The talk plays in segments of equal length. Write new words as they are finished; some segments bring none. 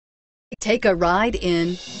Take a ride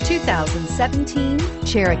in 2017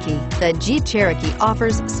 Cherokee. The Jeep Cherokee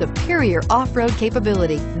offers superior off-road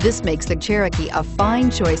capability. This makes the Cherokee a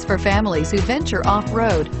fine choice for families who venture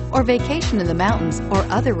off-road or vacation in the mountains or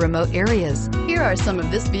other remote areas. Here are some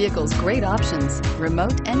of this vehicle's great options: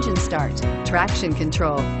 remote engine start, traction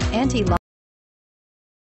control, anti-lock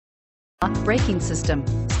braking system,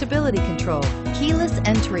 stability control, keyless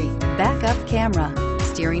entry, backup camera,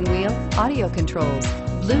 steering wheel audio controls,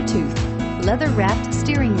 Bluetooth, leather-wrapped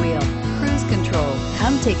steering wheel, cruise control.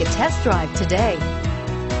 Come take a test drive today.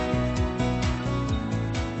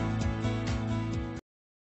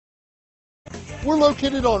 We're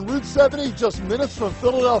located on Route 70, just minutes from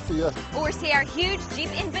Philadelphia. Or see our huge Jeep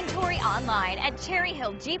inventory online at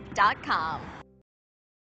cherryhilljeep.com.